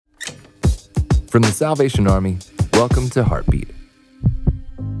From the Salvation Army, welcome to Heartbeat.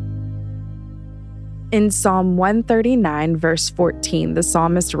 In Psalm 139, verse 14, the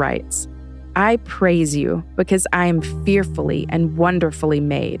psalmist writes, "I praise you because I am fearfully and wonderfully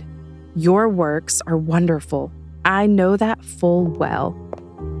made. Your works are wonderful. I know that full well."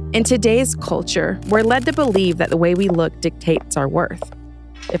 In today's culture, we're led to believe that the way we look dictates our worth.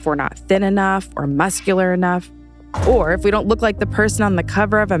 If we're not thin enough or muscular enough, or if we don't look like the person on the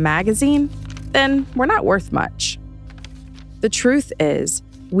cover of a magazine, then we're not worth much. The truth is,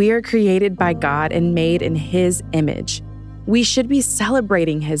 we are created by God and made in His image. We should be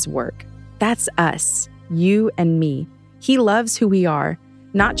celebrating His work. That's us, you and me. He loves who we are,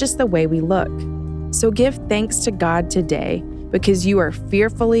 not just the way we look. So give thanks to God today because you are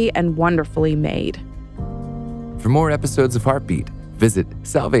fearfully and wonderfully made. For more episodes of Heartbeat, visit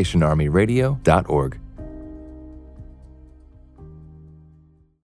salvationarmyradio.org.